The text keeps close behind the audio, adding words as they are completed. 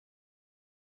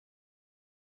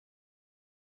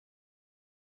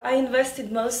I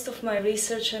invested most of my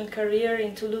research and career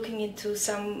into looking into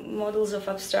some models of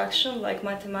abstraction, like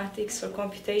mathematics or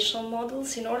computational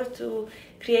models, in order to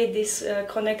create this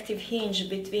connective hinge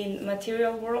between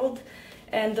material world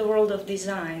and the world of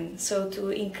design. So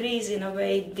to increase, in a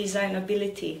way,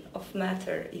 designability of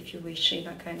matter, if you wish, in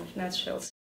a kind of nutshell.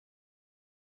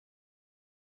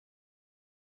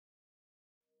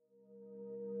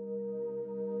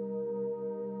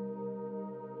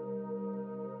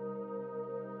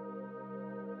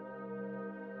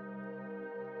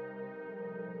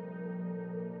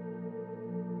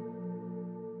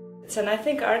 And I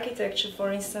think architecture,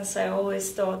 for instance, I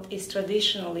always thought is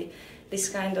traditionally this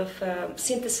kind of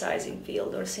synthesizing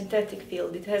field or synthetic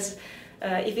field. It has,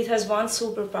 if it has one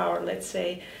superpower, let's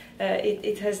say,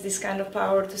 it has this kind of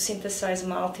power to synthesize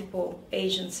multiple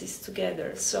agencies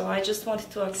together. So I just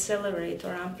wanted to accelerate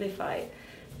or amplify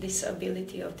this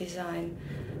ability of design.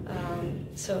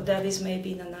 So that is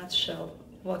maybe in a nutshell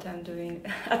what I'm doing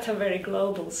at a very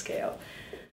global scale.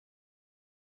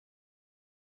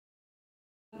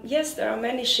 Yes, there are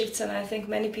many shifts, and I think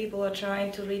many people are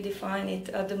trying to redefine it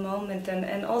at the moment.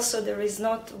 And also there is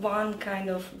not one kind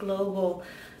of global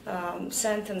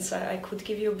sentence I could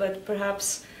give you, but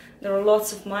perhaps there are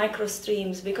lots of micro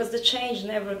streams, because the change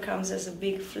never comes as a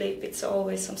big flip. It's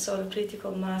always some sort of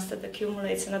critical mass that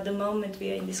accumulates, and at the moment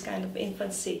we are in this kind of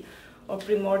infancy or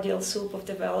primordial soup of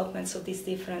developments of these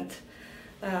different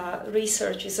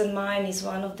researches, and mine is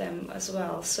one of them as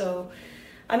well. So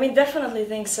I mean, definitely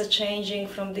things are changing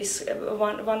from this.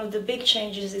 One of the big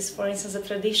changes is, for instance, that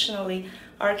traditionally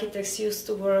architects used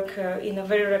to work in a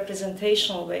very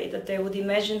representational way, that they would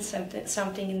imagine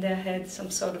something in their head, some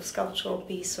sort of sculptural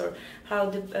piece, or how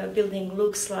the building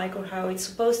looks like, or how it's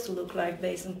supposed to look like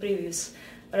based on previous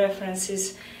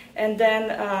references, and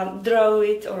then draw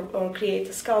it or create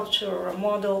a sculpture or a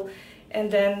model, and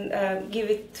then give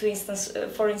it,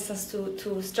 for instance,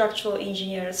 to structural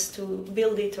engineers to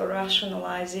build it or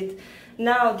rationalize it.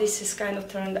 Now this is kind of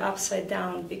turned upside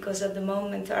down, because at the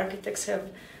moment architects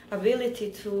have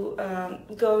ability to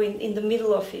go in the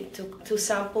middle of it, to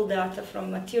sample data from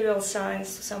material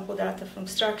science, to sample data from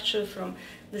structure, from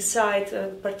the site, a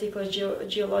particular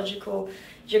geographical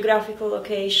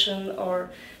location, or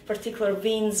particular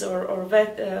winds or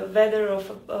weather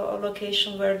of a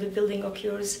location where the building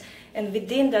occurs. And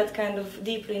within that kind of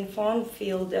deeply informed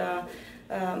field,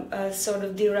 sort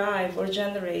of derive or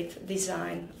generate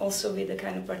design, also with the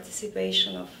kind of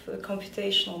participation of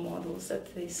computational models. That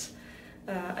is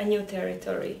a new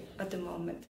territory at the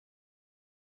moment.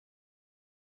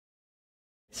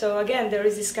 So again, there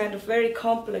is this kind of very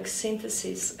complex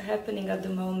synthesis happening at the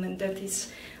moment, that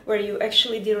is where you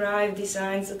actually derive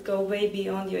designs that go way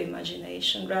beyond your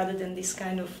imagination, rather than this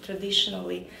kind of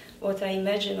traditionally what I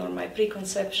imagine or my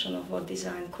preconception of what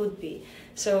design could be.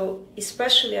 So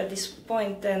especially at this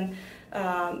point then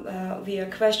we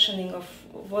are questioning of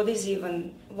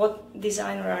what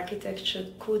design or architecture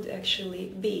could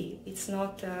actually be. It's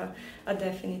not a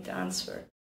definite answer.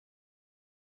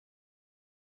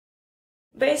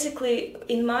 Basically,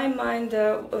 in my mind,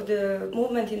 the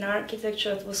movement in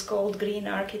architecture that was called green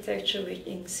architecture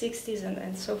in the 60s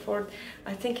and so forth,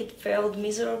 I think it failed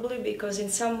miserably, because in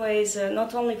some ways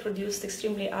not only produced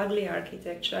extremely ugly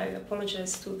architecture, I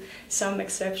apologize to some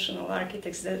exceptional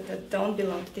architects that don't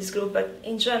belong to this group, but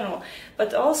in general,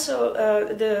 but also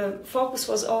the focus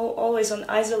was always on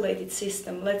isolated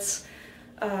system. Let's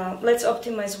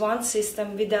optimize one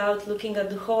system without looking at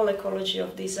the whole ecology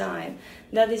of design.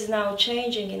 That is now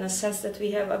changing, in a sense that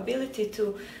we have ability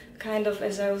to kind of,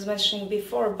 as I was mentioning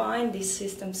before, bind these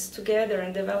systems together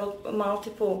and develop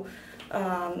multiple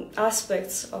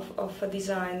aspects of a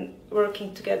design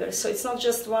working together. So it's not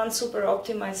just one super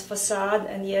optimized facade,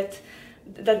 and yet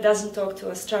that doesn't talk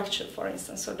to a structure, for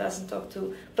instance, or doesn't talk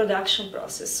to production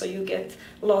process. So you get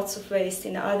lots of waste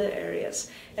in other areas.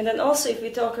 And then also, if we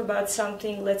talk about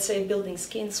something, let's say building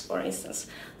skins, for instance,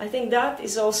 I think that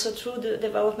is also through the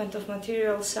development of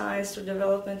material science, through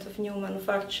development of new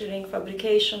manufacturing,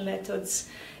 fabrication methods,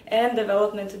 and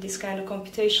development of this kind of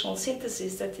computational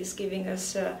synthesis that is giving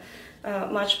us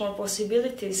much more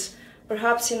possibilities.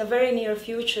 Perhaps in a very near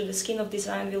future, the skin of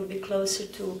design will be closer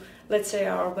to, let's say,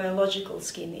 our biological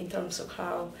skin, in terms of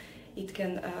how it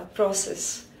can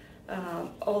process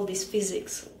all this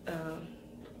physics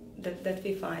that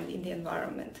we find in the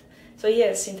environment. So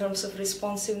yes, in terms of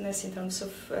responsiveness, in terms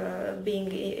of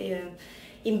being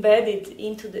embedded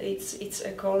into its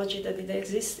ecology that it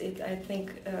exists, I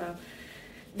think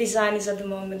design is at the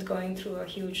moment going through a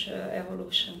huge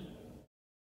evolution.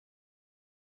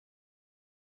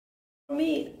 For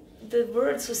me, the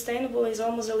word sustainable is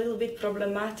almost a little bit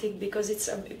problematic because it's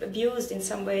abused in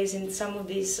some ways in some of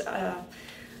these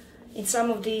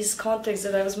contexts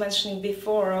that I was mentioning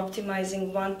before,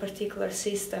 optimizing one particular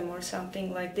system or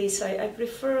something like this. I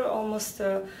prefer almost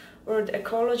the word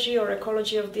ecology or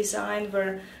ecology of design,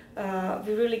 where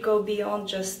we really go beyond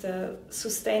just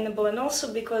sustainable, and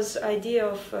also because idea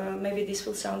of, maybe this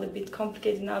will sound a bit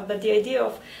complicated now, but the idea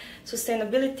of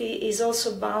sustainability is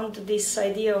also bound to this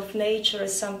idea of nature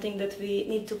as something that we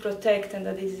need to protect, and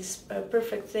that is a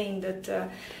perfect thing that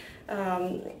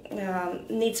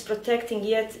needs protecting.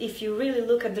 Yet if you really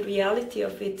look at the reality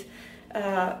of it,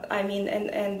 I mean,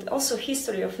 and also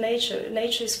history of nature.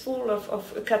 Nature is full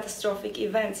of catastrophic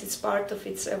events. It's part of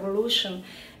its evolution,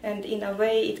 and in a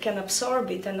way it can absorb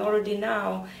it. And already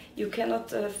now you cannot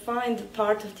find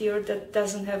part of the earth that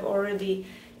doesn't have already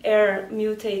air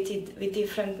mutated with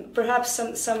different. Perhaps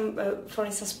some for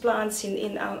instance, plants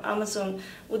in Amazon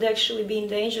would actually be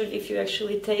endangered if you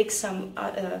actually take some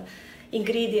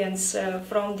ingredients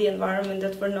from the environment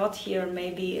that were not here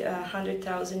maybe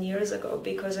 100,000 years ago,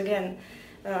 because again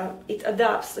it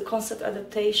adapts, the constant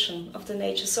adaptation of the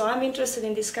nature. So I'm interested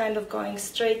in this kind of going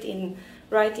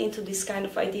right into this kind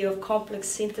of idea of complex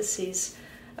synthesis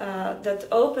that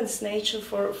opens nature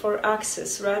for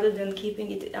access rather than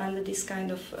keeping it under this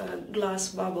kind of glass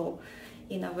bubble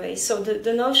in a way. So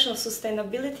the notion of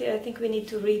sustainability, I think we need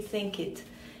to rethink it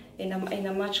in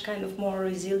a much kind of more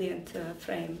resilient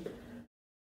frame.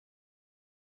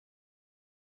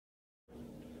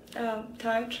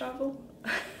 Time travel.